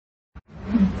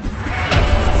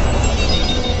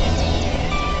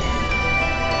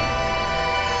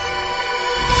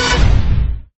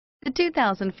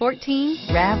2014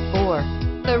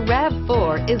 RAV4. The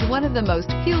RAV4 is one of the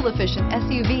most fuel-efficient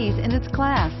SUVs in its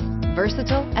class.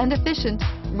 Versatile and efficient,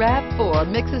 RAV4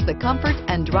 mixes the comfort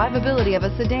and drivability of a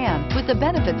sedan with the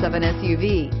benefits of an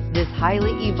SUV. This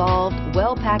highly evolved,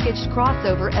 well-packaged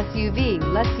crossover SUV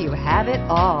lets you have it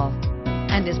all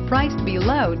and is priced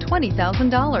below $20,000.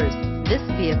 This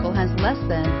vehicle has less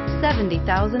than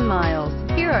 70,000 miles.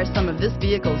 Here are some of this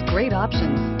vehicle's great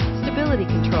options: stability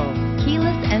control,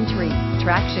 keyless entry,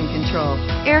 traction control,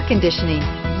 air conditioning,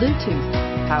 Bluetooth,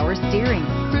 power steering,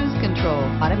 cruise control,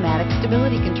 automatic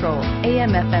stability control,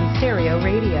 AM/FM stereo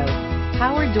radio,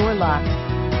 power door locks.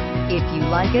 If you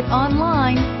like it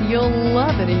online, you'll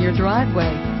love it in your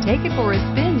driveway. Take it for a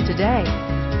spin today.